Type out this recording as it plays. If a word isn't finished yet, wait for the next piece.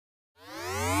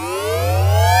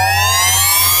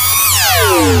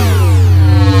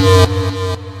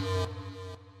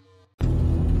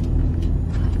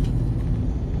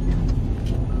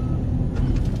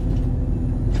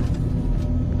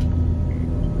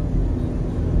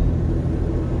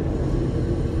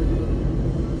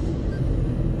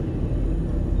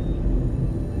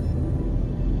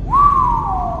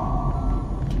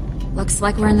Looks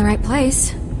like we're in the right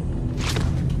place.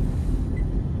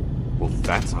 Well,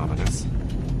 that's ominous.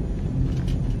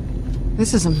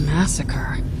 This is a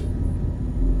massacre.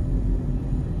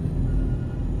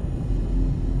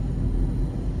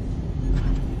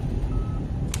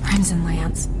 Crimson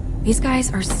Lance. These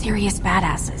guys are serious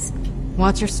badasses.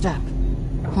 Watch your step.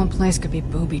 The whole place could be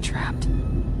booby-trapped.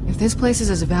 If this place is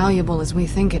as valuable as we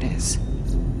think it is,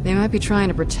 they might be trying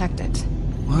to protect it.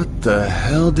 What the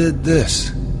hell did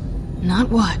this? Not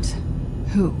what.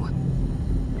 Who?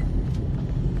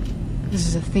 This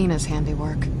is Athena's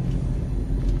handiwork.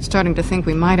 Starting to think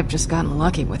we might have just gotten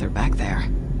lucky with her back there.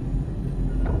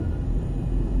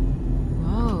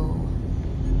 Whoa.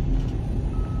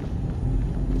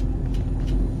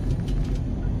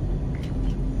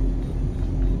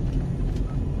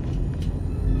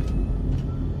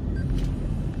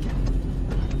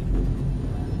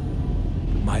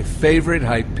 My favorite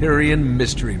Hyperion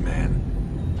mystery man.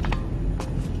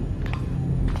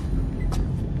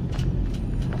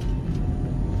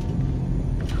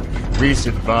 Reese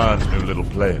and Vaughn's new little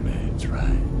playmates,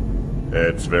 right?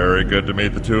 It's very good to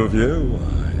meet the two of you.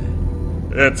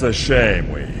 It's a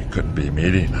shame we couldn't be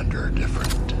meeting under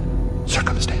different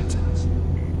circumstances.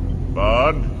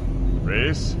 Vaughn,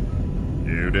 Reese,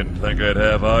 you didn't think I'd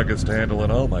have August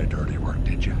handling all my dirty work,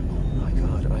 did you? Oh my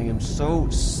god, I am so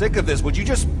sick of this. Would you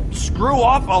just screw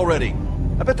off already?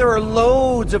 I bet there are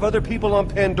loads of other people on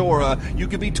Pandora you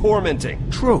could be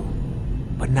tormenting. True.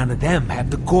 But none of them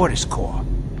have the Gortys core.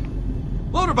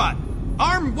 Loaderbot!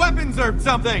 Armed weapons or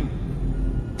something!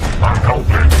 I'm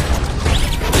helping.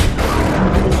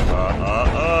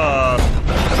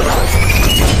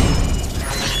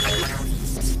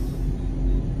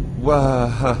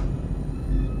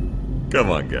 Come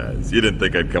on, guys. You didn't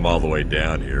think I'd come all the way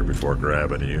down here before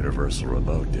grabbing a universal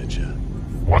remote, did you?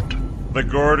 What? The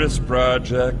Gortys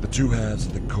Project, the two halves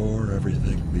of the core,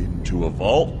 everything leading to a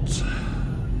vault.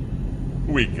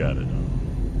 We got it all.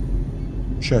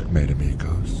 Checkmate,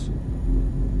 amigos.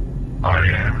 I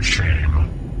am shame.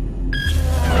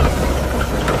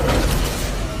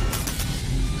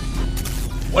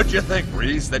 What'd you think,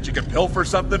 Reese? That you could pilfer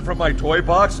something from my toy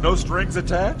box, no strings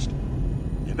attached?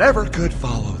 You never could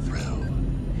follow through.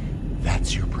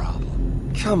 That's your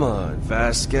problem. Come on,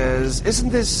 Vasquez. Isn't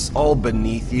this all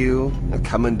beneath you?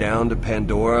 Coming down to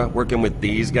Pandora, working with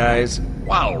these guys?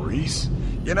 Wow, Reese.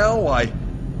 You know, I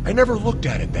never looked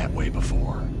at it that way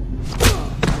before.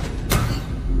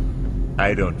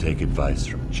 I don't take advice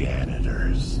from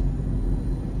janitors.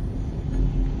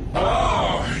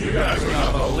 Oh, you guys will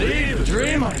not believe the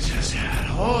dream I just had.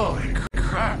 Holy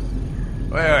crap.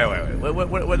 Wait.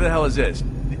 What the hell is this?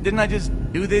 Didn't I just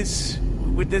do this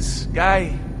with this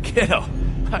guy? Kiddo,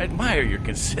 I admire your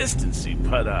consistency,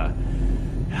 but,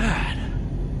 God.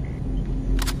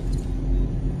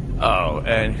 Oh,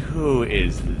 and who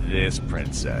is this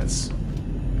princess?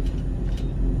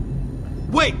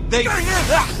 Wait, they...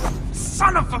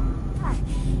 Son of a...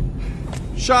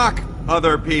 Shock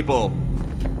other people.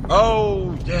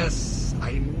 Oh, yes.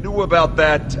 I knew about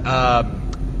that.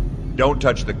 Don't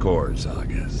touch the cores,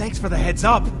 August. Thanks for the heads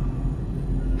up.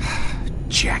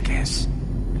 Jackass.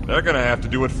 They're gonna have to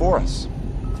do it for us.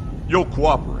 You'll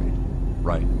cooperate,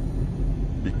 right?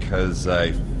 Because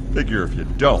I figure if you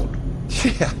don't...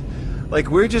 Yeah, like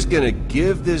we're just gonna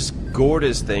give this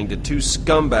Gortys thing to two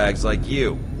scumbags like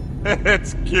you.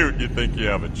 It's cute you think you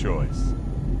have a choice.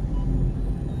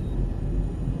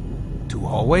 2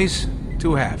 hallways,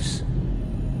 2 halves.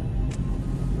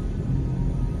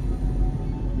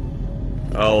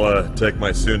 I'll take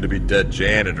my soon-to-be-dead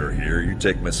janitor here. You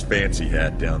take Miss Fancy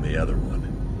Hat down the other one.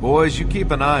 Boys, you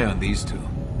keep an eye on these two.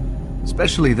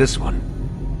 Especially this one.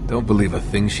 Don't believe a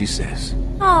thing she says.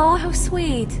 Oh, how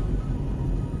sweet.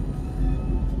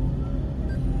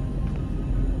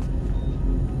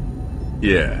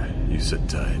 Yeah, you sit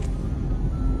tight.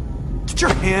 Get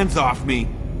your hands off me!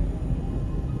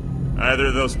 Either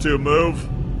of those two move,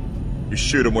 you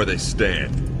shoot them where they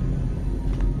stand.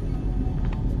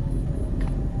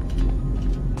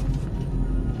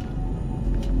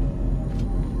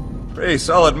 Grace,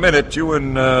 I'll admit it, you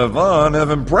and Vaughn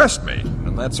have impressed me,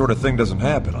 and that sort of thing doesn't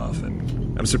happen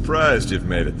often. I'm surprised you've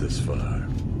made it this far.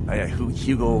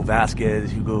 Hugo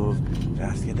Vasquez.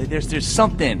 There's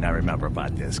something I remember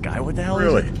about this guy. What the hell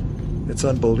Really? is it? It's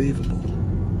unbelievable.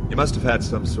 You must have had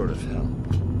some sort of help.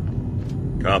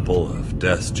 Couple of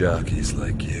death jockeys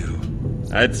like you.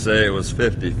 I'd say it was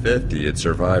 50-50 it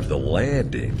survived the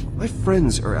landing. My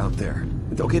friends are out there.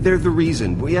 Okay, they're the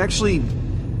reason. We actually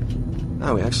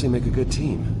make a good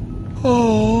team.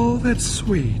 Oh, that's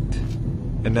sweet.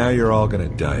 And now you're all gonna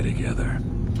die together.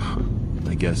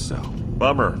 I guess so.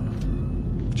 Bummer.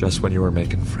 Just when you were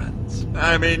making friends.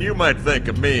 I mean, you might think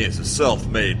of me as a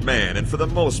self-made man, and for the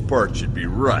most part you'd be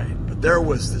right. But there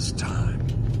was this time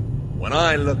when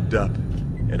I looked up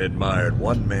and admired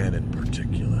one man in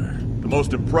particular. The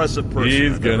most impressive person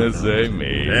He's I've gonna ever known. say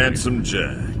me. Handsome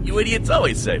Jack. You idiots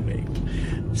always say me.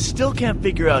 Still can't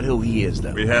figure out who he is,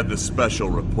 though. We had this special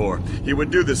rapport. He would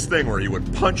do this thing where he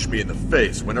would punch me in the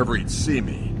face whenever he'd see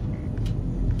me.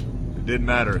 It didn't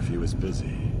matter if he was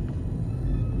busy.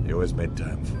 He always made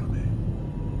time for me.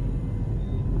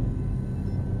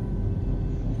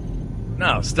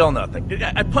 No, still nothing.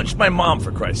 I punched my mom,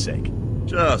 for Christ's sake.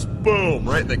 Just boom,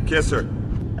 right in the kisser.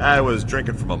 I was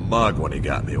drinking from a mug when he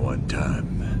got me one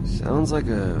time. Sounds like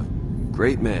a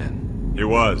great man. He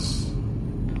was.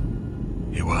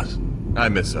 He was. I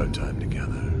miss our time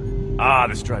together. Ah,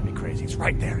 this drives me crazy. It's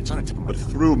right there. It's on the tip of my But tongue.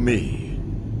 through me,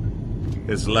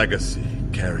 his legacy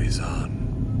carries on.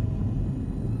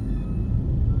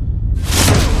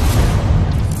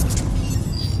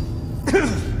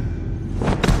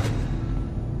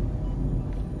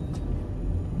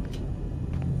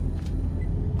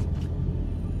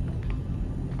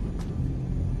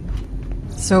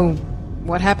 So,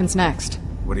 what happens next?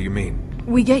 What do you mean?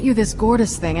 We get you this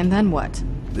Gortys thing, and then what?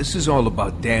 This is all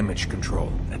about damage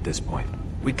control at this point.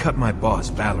 We cut my boss,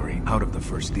 Valerie, out of the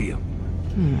first deal.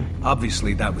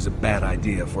 Obviously, that was a bad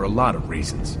idea for a lot of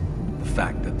reasons. The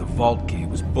fact that the vault key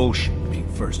was bullshit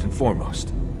being first and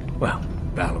foremost. Well,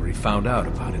 Valerie found out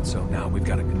about it, so now we've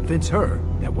got to convince her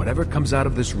that whatever comes out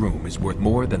of this room is worth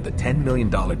more than the $10 million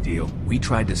deal we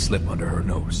tried to slip under her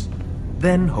nose.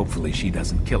 Then, hopefully, she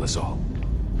doesn't kill us all.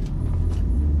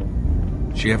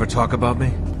 She ever talk about me?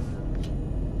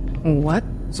 What?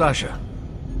 Sasha,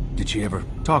 did she ever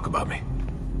talk about me?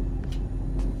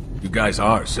 You guys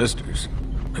are sisters.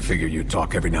 I figure you'd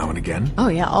talk every now and again. Oh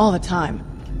yeah, all the time.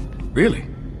 Really?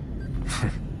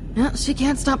 Yeah, she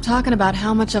can't stop talking about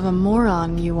how much of a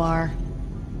moron you are.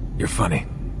 You're funny.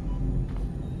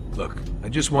 Look, I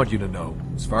just want you to know,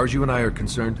 as far as you and I are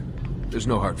concerned, there's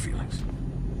no hard feelings.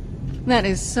 That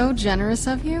is so generous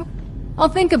of you. I'll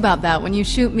think about that when you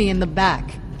shoot me in the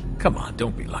back. Come on,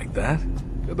 don't be like that.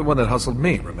 You're the one that hustled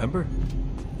me, remember?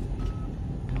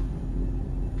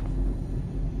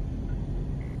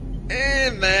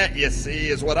 And that, you see,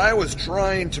 is what I was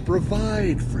trying to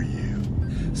provide for you.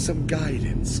 Some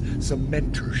guidance, some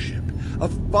mentorship, a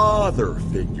father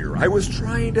figure. I was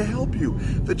trying to help you.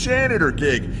 The janitor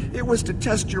gig, it was to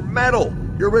test your mettle,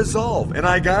 your resolve. And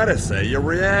I gotta say, you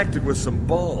reacted with some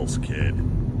balls, kid.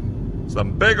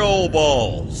 Some big old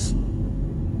balls.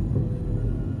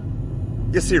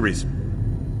 You see, Reese,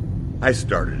 I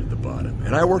started at the bottom,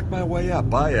 and I worked my way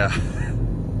up. I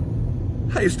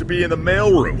used to be in the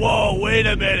mailroom. Whoa, wait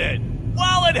a minute.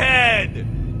 Wallet head!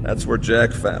 That's where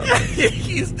Jack found me.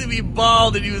 He used to be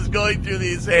bald and he was going through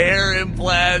these hair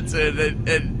implants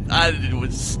and I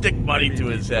would stick money to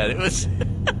his head. It was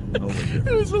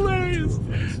it was hilarious.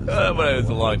 But it was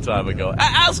a long time ago.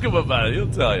 Ask him about it.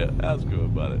 He'll tell you. Ask him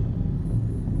about it.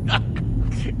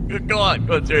 Go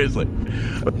on, seriously.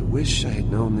 I wish I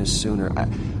had known this sooner.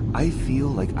 I feel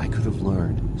like I could have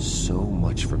learned so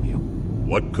much from you.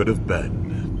 What could have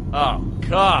been? Oh,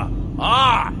 come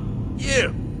on!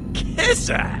 You kiss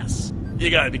ass! You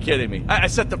gotta be kidding me. I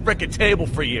set the frickin' table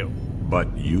for you.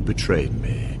 But you betrayed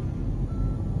me.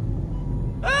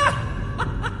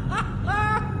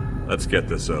 Let's get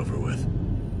this over with.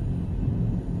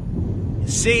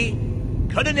 See?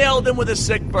 Coulda nailed him with a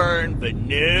sick burn, but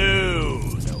no.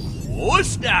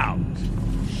 Wussed out.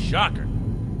 Shocker.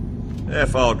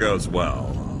 If all goes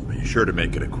well, I'll be sure to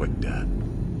make it a quick death.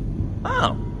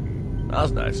 Oh. That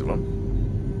was nice of him.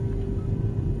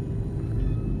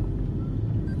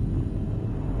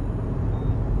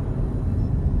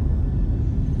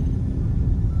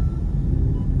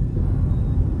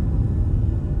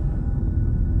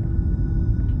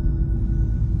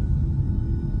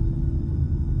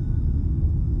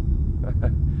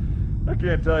 I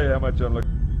can't tell you how much I'm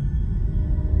looking.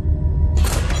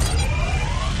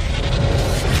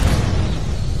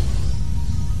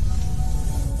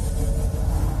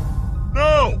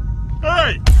 No!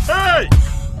 Hey! Hey!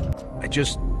 I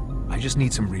just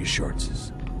need some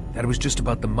reassurances. That it was just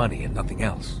about the money and nothing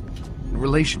else. And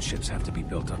relationships have to be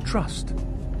built on trust.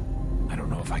 I don't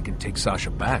know if I can take Sasha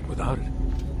back without it.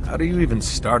 How do you even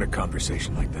start a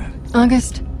conversation like that?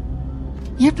 August,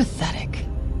 you're pathetic.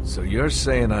 So you're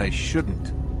saying I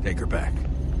shouldn't take her back?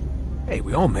 Hey,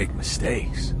 we all make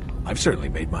mistakes. I've certainly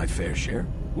made my fair share.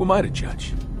 Who am I to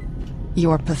judge?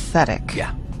 You're pathetic.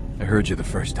 Yeah, I heard you the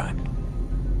first time.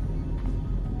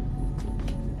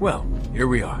 Well, here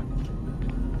we are.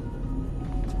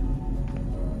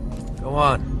 Go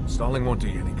on. Stalling won't do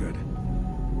you any good.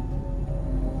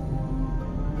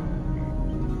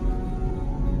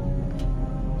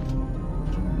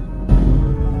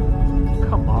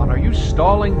 Come on, are you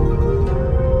stalling?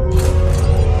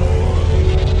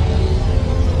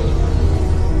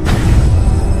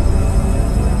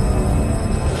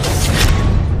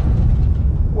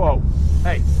 Whoa.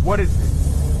 Hey, what is this?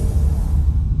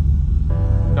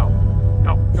 No.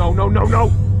 No, no, no, no,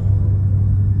 no!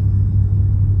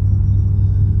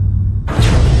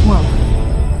 Whoa.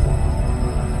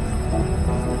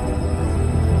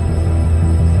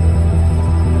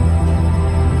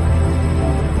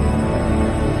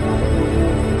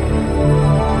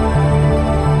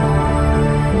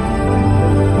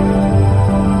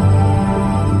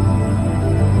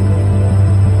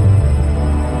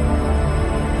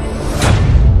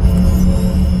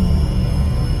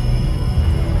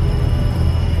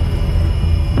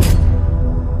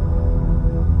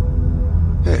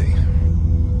 Hey.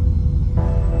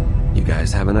 You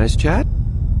guys have a nice chat?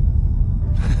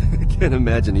 I can't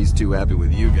imagine he's too happy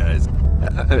with you guys.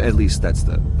 At least that's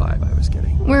the vibe I was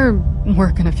getting. We're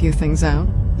working a few things out.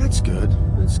 That's good.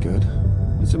 That's good.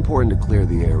 It's important to clear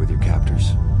the air with your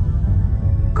captors.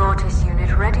 Gortys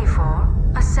unit ready for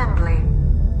assembly.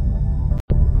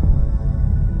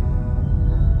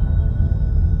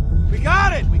 We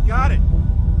got it! We got it!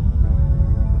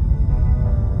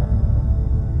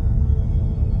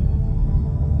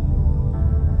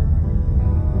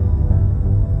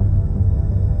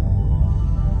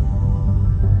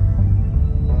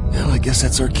 Well, I guess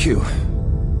that's our cue.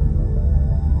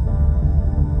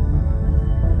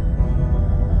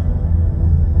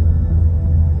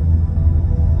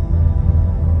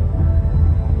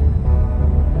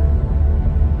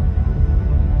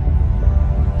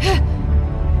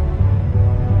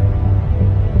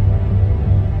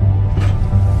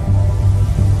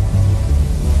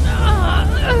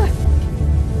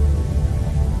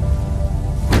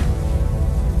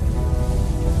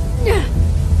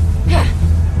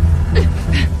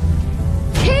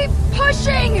 Keep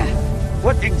pushing!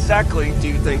 What exactly do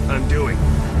you think I'm doing?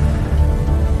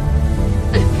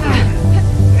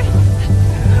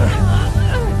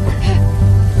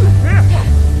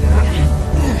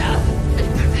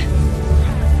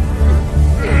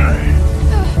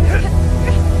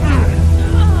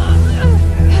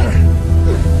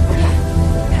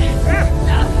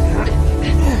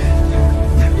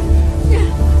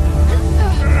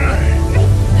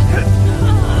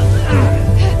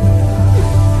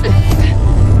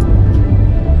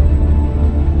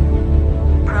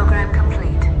 Program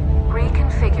complete.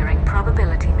 Reconfiguring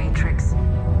probability matrix.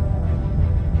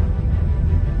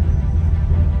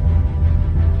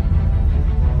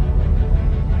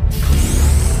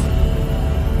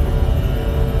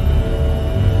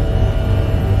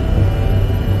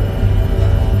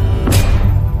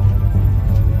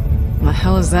 The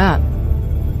hell is that?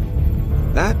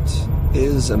 That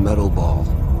is a metal ball.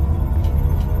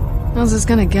 How's this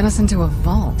gonna get us into a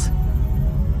vault?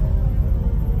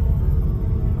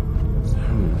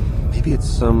 Maybe it's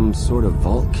some sort of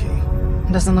vault key.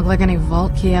 Doesn't look like any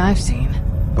vault key I've seen.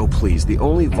 Oh, please, the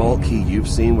only vault key you've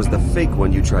seen was the fake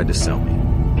one you tried to sell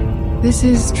me. This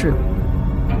is true.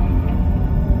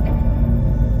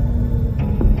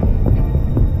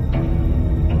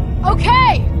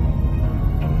 Okay!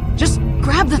 Just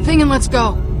grab the thing and let's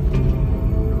go.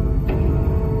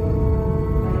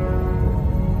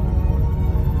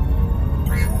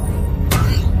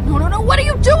 No, no, no, what are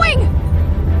you doing?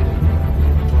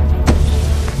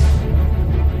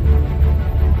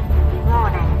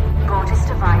 Warning. Gortys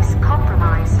device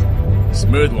compromised.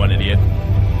 Smooth one, idiot.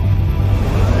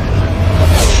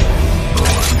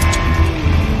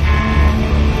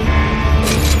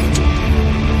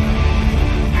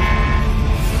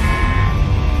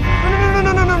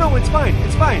 No, it's fine.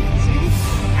 It's fine. See?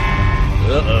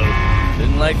 Uh-oh.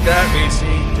 Didn't like that, BC.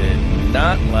 Did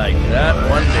not like that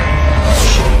one bit.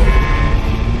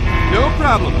 No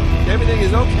problem. Everything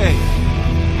is okay.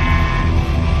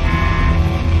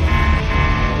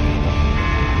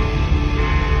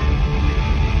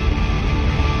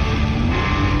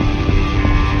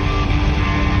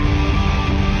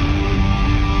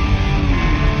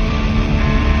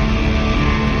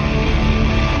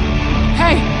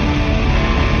 Hey!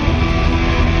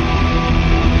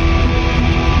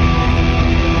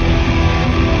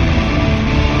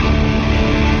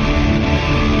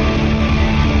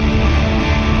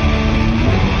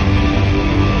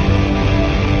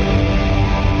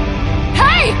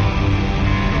 Hey!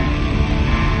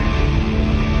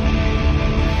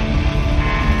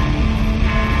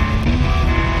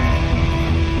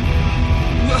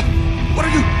 What are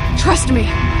you? Trust me.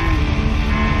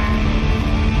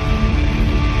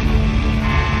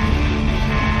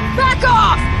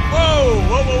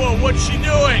 whoa, what's she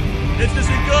doing? This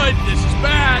isn't good. This is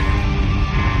bad.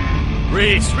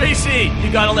 Reese,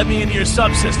 you gotta let me into your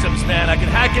subsystems, man. I can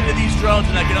hack into these drones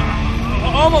and I can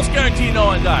almost guarantee no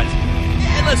one dies.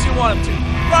 Unless you want them to.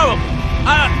 Probably.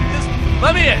 Just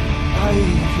let me in.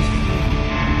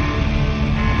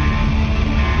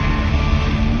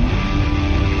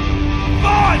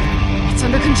 Fine! It's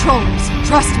under control, Reese.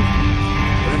 Trust me.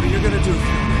 Whatever you're gonna do,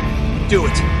 Fiona, do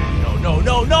it.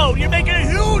 No, you're making a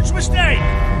huge mistake!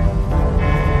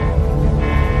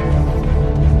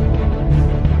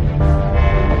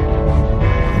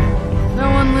 No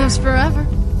one lives forever.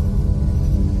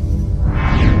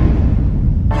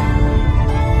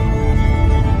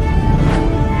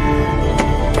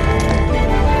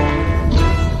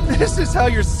 This is how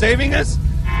you're saving us?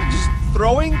 Just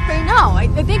throwing things? No, I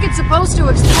think it's supposed to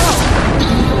explode.